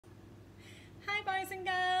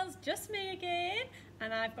just me again,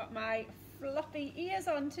 and I've got my floppy ears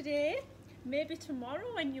on today. Maybe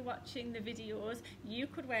tomorrow when you're watching the videos you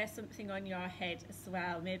could wear something on your head as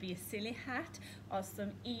well, maybe a silly hat or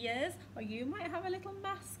some ears, or you might have a little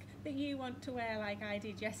mask that you want to wear like I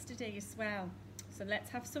did yesterday as well. So let's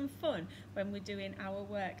have some fun when we're doing our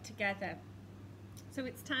work together. So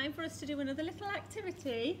it's time for us to do another little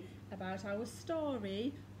activity about our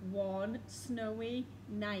story, One Snowy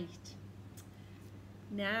Night.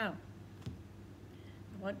 Now,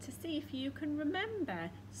 I want to see if you can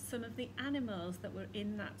remember some of the animals that were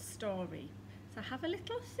in that story. So have a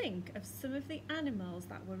little think of some of the animals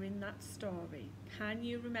that were in that story. Can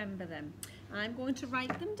you remember them? I'm going to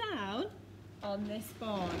write them down on this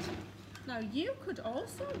board. Now you could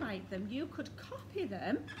also write them, you could copy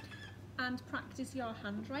them and practice your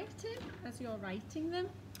handwriting as you're writing them.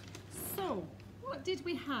 So what did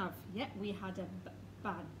we have? Yeah, we had a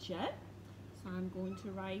badger. So I'm going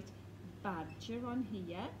to write badger on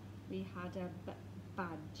here. We had a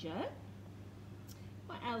badger.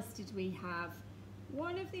 What else did we have?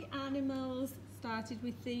 One of the animals started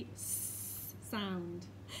with the S sound.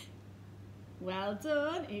 Well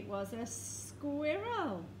done, it was a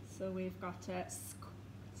squirrel. So we've got a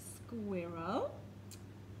squirrel,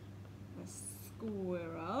 a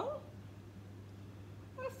squirrel,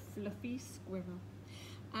 a fluffy squirrel.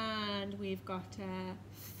 And we've got a,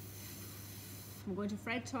 I'm going to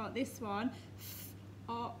Fred taught this one,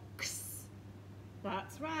 ox.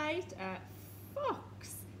 That's right, a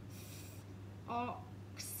fox.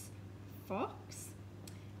 Ox, fox.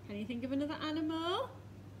 Can you think of another animal?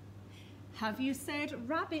 Have you said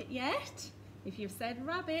rabbit yet? If you've said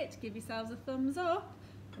rabbit, give yourselves a thumbs up.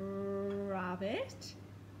 Rabbit,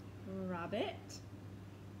 rabbit.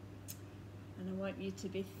 And I want you to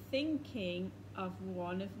be thinking of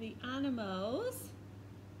one of the animals,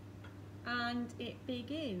 and it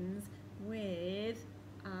begins with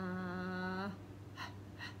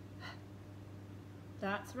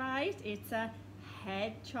that's right, it's a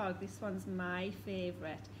hedgehog. This one's my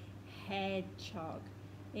favourite, hedgehog.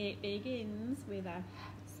 It begins with a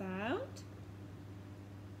sound,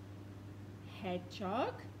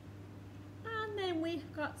 hedgehog, and then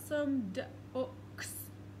we've got some ducks.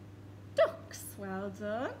 Ducks, well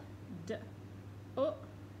done.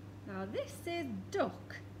 Now this is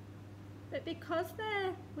duck, but because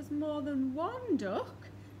there was more than one duck,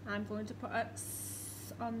 I'm going to put a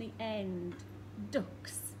s on the end,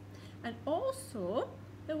 ducks. And also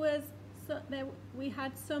we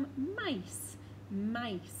had some mice,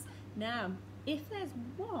 mice. Now if there's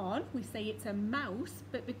one, we say it's a mouse,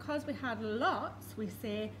 but because we had lots, we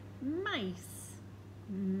say mice,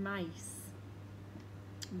 mice.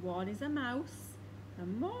 One is a mouse,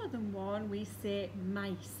 and more than one, we say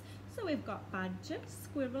mice. So we've got badger,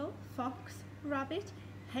 squirrel, fox, rabbit,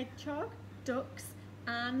 hedgehog, ducks,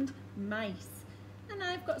 and mice. And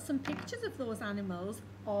I've got some pictures of those animals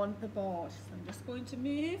on the board. So I'm just going to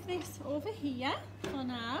move this over here for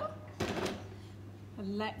now.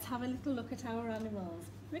 And let's have a little look at our animals,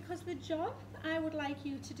 because the job that I would like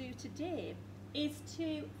you to do today is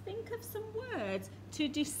to think of some words to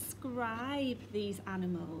describe these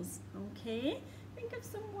animals, okay? Think of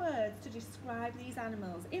some words to describe these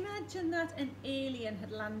animals. Imagine that an alien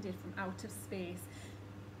had landed from outer space,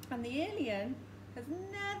 and the alien has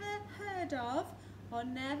never heard of or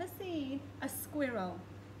never seen a squirrel.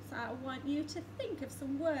 So I want you to think of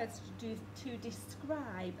some words to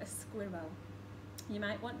describe a squirrel. You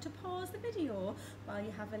might want to pause the video while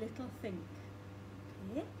you have a little think.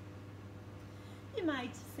 Okay? You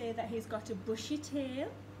might say that he's got a bushy tail,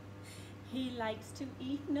 he likes to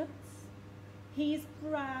eat nuts, he's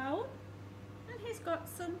brown, and he's got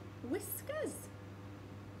some whiskers.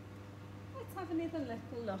 Let's have another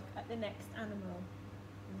little look at the next animal,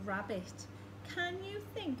 rabbit. Can you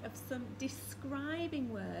think of some describing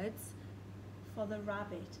words for the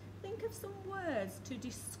rabbit? Think of some words to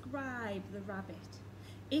describe the rabbit.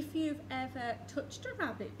 If you've ever touched a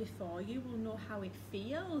rabbit before, you will know how it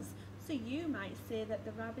feels. So you might say that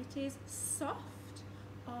the rabbit is soft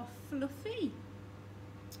or fluffy.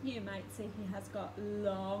 You might say he has got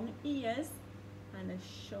long ears and a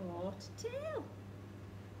short tail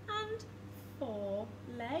and 4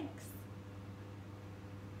 legs.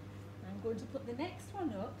 I'm going to put the next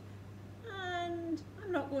one up, and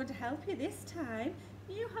I'm not going to help you this time.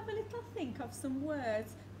 You have a little think of some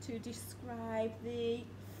words to describe the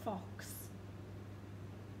fox.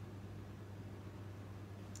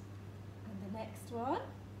 And the next one,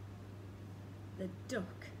 the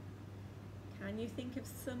duck. Can you think of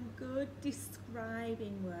some good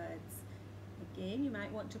describing words? Again, you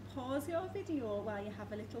might want to pause your video while you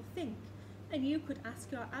have a little think. And you could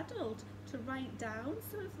ask your adult to write down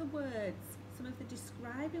some of the words, some of the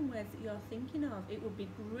describing words that you're thinking of. It would be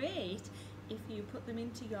great if you put them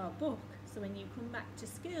into your book, so when you come back to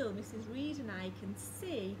school, Mrs. Reed and I can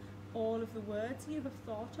see all of the words you have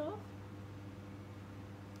thought of.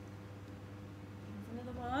 Here's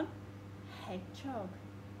another one, hedgehog.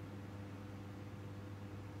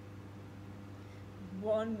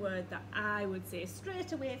 One word that I would say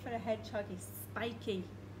straight away for a hedgehog is spiky.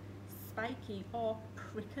 Spiky or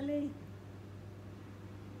prickly.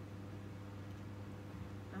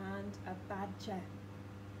 And a badger.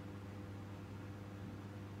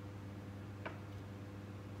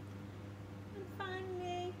 And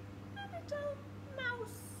finally, a little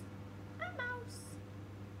mouse. A mouse.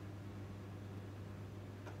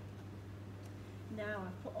 Now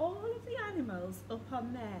I've put all of the animals up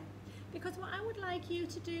on there, because what I would like you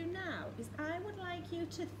to do now is I would like you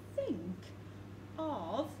to think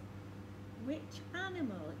of which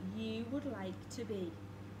animal you would like to be.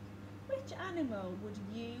 Which animal would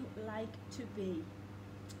you like to be?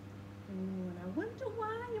 Ooh, and I wonder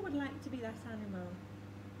why you would like to be that animal.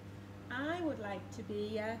 I would like to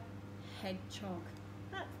be a hedgehog.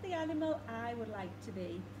 That's the animal I would like to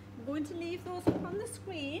be. I'm going to leave those up on the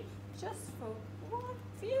screen just for one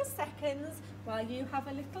few seconds while you have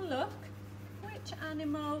a little look. Which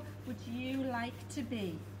animal would you like to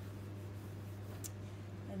be?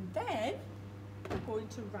 And then we're going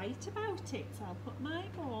to write about it. So I'll put my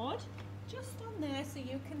board just on there so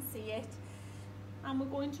you can see it. And we're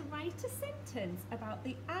going to write a sentence about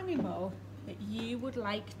the animal that you would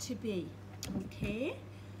like to be. Okay?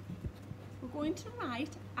 We're going to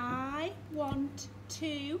write, I want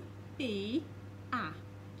to be a.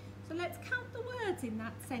 So let's count the words in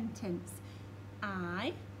that sentence.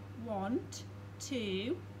 I want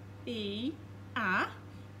to be a.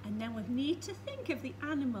 And then we need to think of the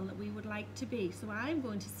animal that we would like to be. So I'm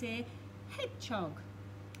going to say hedgehog.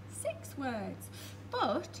 6 words.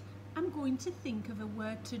 But I'm going to think of a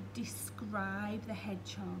word to describe the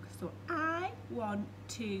hedgehog. So I want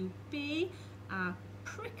to be a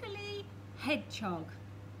prickly hedgehog.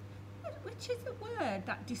 Which is the word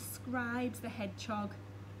that describes the hedgehog?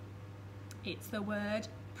 It's the word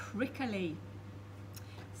prickly.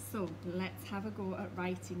 So let's have a go at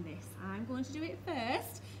writing this. I'm going to do it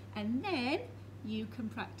first, and then you can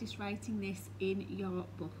practice writing this in your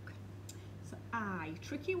book. So I,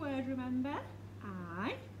 tricky word, remember?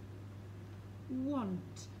 I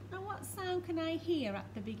want. Now what sound can I hear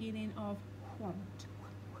at the beginning of want?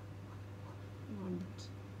 Want.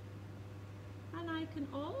 And I can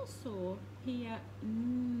also hear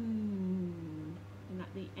and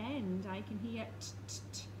at the end I can hear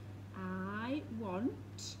t. I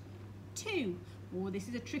want to. Oh, this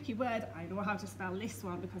is a tricky word. I know how to spell this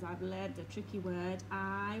one because I've learned a tricky word.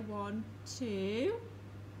 I want to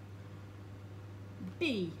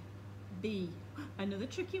be. Be. Another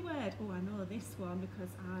tricky word. Oh, I know this one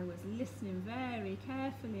because I was listening very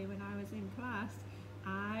carefully when I was in class.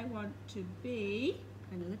 I want to be,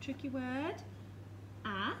 another tricky word,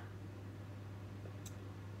 a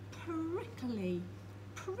prickly.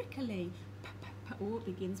 Prickly. Oh, it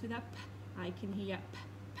begins with a p. I can hear p,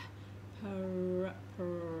 p, pr,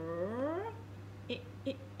 pr, it,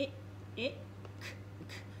 k, k.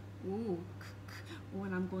 Oh, k, k. Oh,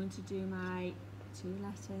 and I'm going to do my 2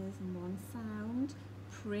 letters and 1 sound.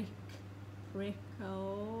 Prick, prickly,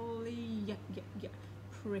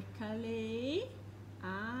 prickly.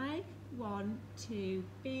 I want to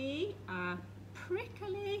be a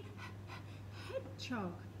prickly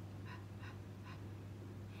hedgehog.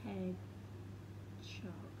 Hedgehog.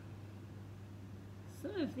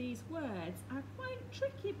 Some of these words are quite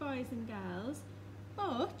tricky, boys and girls,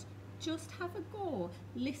 but just have a go.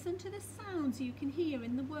 Listen to the sounds you can hear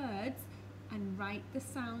in the words and write the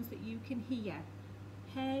sounds that you can hear.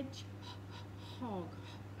 Hedgehog,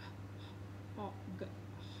 hog,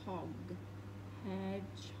 hog,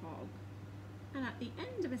 hedgehog. And at the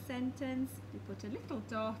end of a sentence, you put a little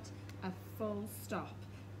dot, a full stop.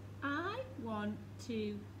 I want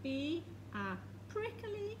to be a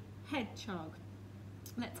prickly hedgehog.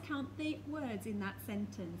 Let's count the words in that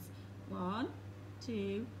sentence. 1,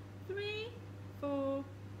 2, 3, 4,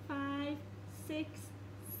 5, 6,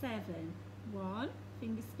 7. 1,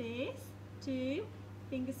 finger space, 2,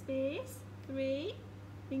 finger space, 3,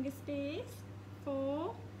 finger space,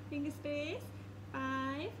 4, finger space,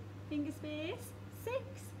 5, finger space, 6,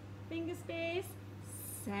 finger space,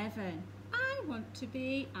 7. I want to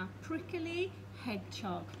be a prickly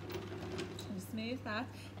hedgehog. Just move that.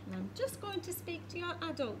 And I'm just going to speak to your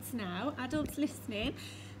adults now, adults listening,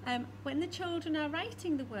 When the children are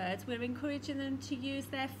writing the words, we're encouraging them to use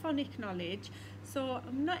their phonic knowledge. So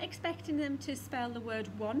I'm not expecting them to spell the word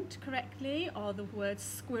want correctly, or the word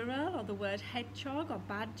squirrel, or the word hedgehog or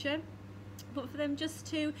badger, but for them just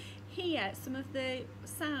to hear some of the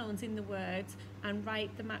sounds in the words and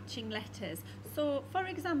write the matching letters. So for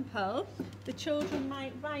example, the children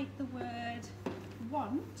might write the word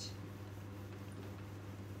want.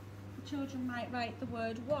 The children might write the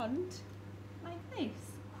word want like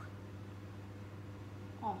this.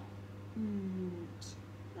 Or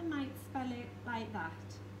they might spell it like that.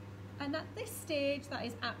 And at this stage, that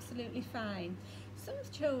is absolutely fine. Some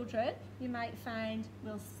children, you might find,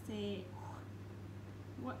 will say,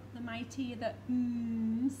 what they might hear the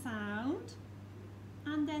sound,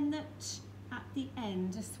 and then the t at the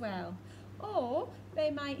end as well. Or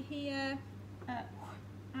they might hear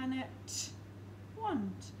and a t,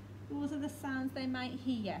 want. Those are the sounds they might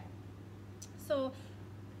hear. So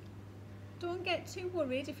don't get too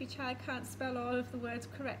worried if your child can't spell all of the words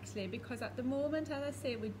correctly, because at the moment, as I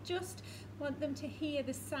say, we just want them to hear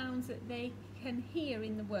the sounds that they can hear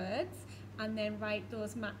in the words and then write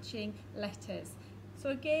those matching letters. So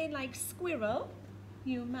again, like squirrel,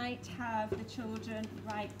 you might have the children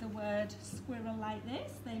write the word squirrel like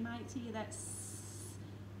this. They might hear that s,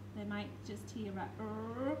 they might just hear a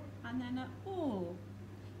r and then a o.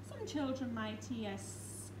 Some children might hear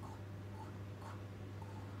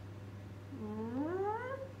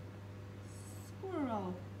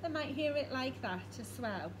squirrel. They might hear it like that as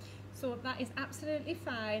well. So that is absolutely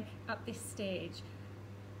fine at this stage.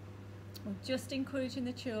 We're just encouraging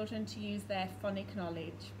the children to use their phonic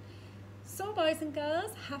knowledge. So boys and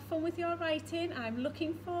girls, have fun with your writing. I'm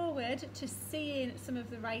looking forward to seeing some of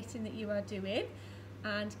the writing that you are doing,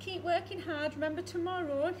 and keep working hard. Remember,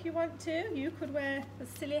 tomorrow, if you want to, you could wear a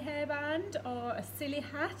silly hairband or a silly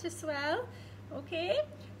hat as well. Okay,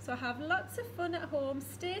 so have lots of fun at home,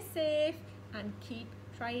 stay safe and keep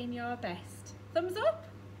trying your best. Thumbs up.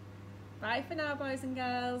 Bye for now, boys and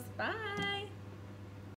girls. Bye.